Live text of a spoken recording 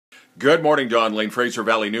Good morning, Don Lane, Fraser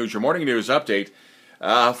Valley News. Your morning news update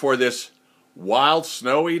for this wild,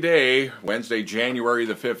 snowy day, Wednesday, January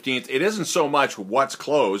the 15th. It isn't so much what's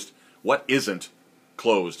closed, what isn't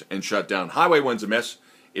closed and shut down. Highway 1's a mess.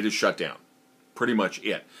 It is shut down. Pretty much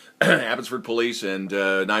it. Abbotsford Police and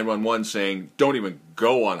 911 saying don't even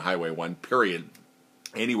go on Highway 1, period,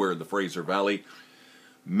 anywhere in the Fraser Valley.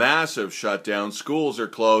 Massive shutdown. Schools are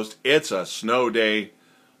closed. It's a snow day.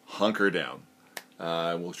 Hunker down.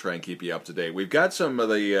 We'll try and keep you up to date. We've got some of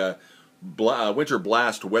the winter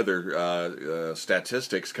blast weather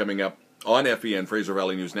statistics coming up on FVN,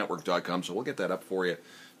 FraserValleyNewsNetwork.com, so we'll get that up for you.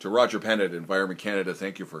 To Roger Pennant, Environment Canada,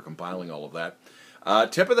 thank you for compiling all of that.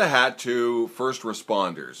 Tip of the hat to first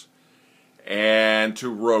responders and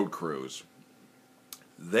to road crews.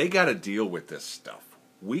 They got to deal with this stuff.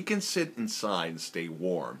 We can sit inside and stay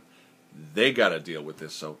warm. They got to deal with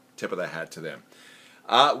this, so tip of the hat to them.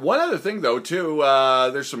 One other thing, though, too,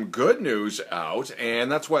 there's some good news out,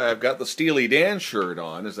 and that's why I've got the Steely Dan shirt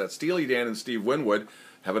on, is that Steely Dan and Steve Winwood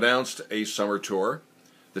have announced a summer tour.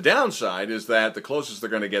 The downside is that the closest they're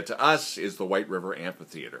going to get to us is the White River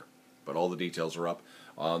Amphitheater. But all the details are up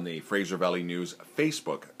on the Fraser Valley News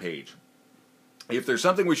Facebook page. If there's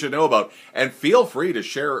something we should know about, and feel free to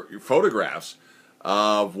share photographs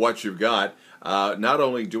of what you've got, not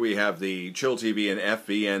only do we have the Chill TV and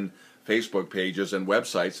FVN Facebook pages and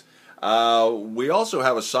websites, we also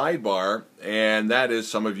have a sidebar, and that is,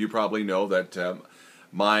 some of you probably know that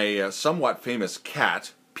my somewhat famous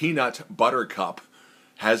cat, Peanut Buttercup,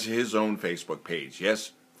 has his own Facebook page.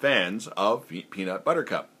 Yes, fans of Peanut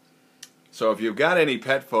Buttercup. So if you've got any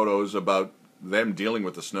pet photos about them dealing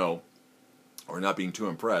with the snow or not being too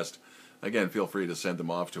impressed, again, feel free to send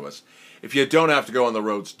them off to us. If you don't have to go on the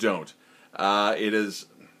roads, don't. It's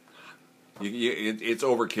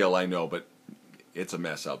overkill, I know, but it's a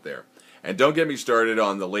mess out there. And don't get me started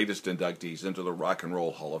on the latest inductees into the Rock and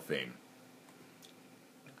Roll Hall of Fame.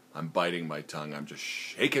 I'm biting my tongue. I'm just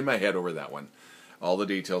shaking my head over that one. All the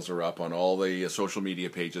details are up on all the social media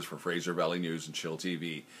pages for Fraser Valley News and Chill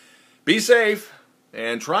TV. Be safe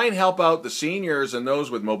and try and help out the seniors and those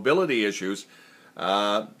with mobility issues.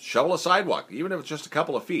 Shovel a sidewalk, even if it's just a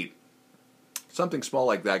couple of feet. Something small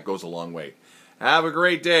like that goes a long way. Have a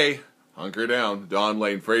great day. Hunker down. Don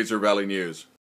Lane, Fraser Valley News.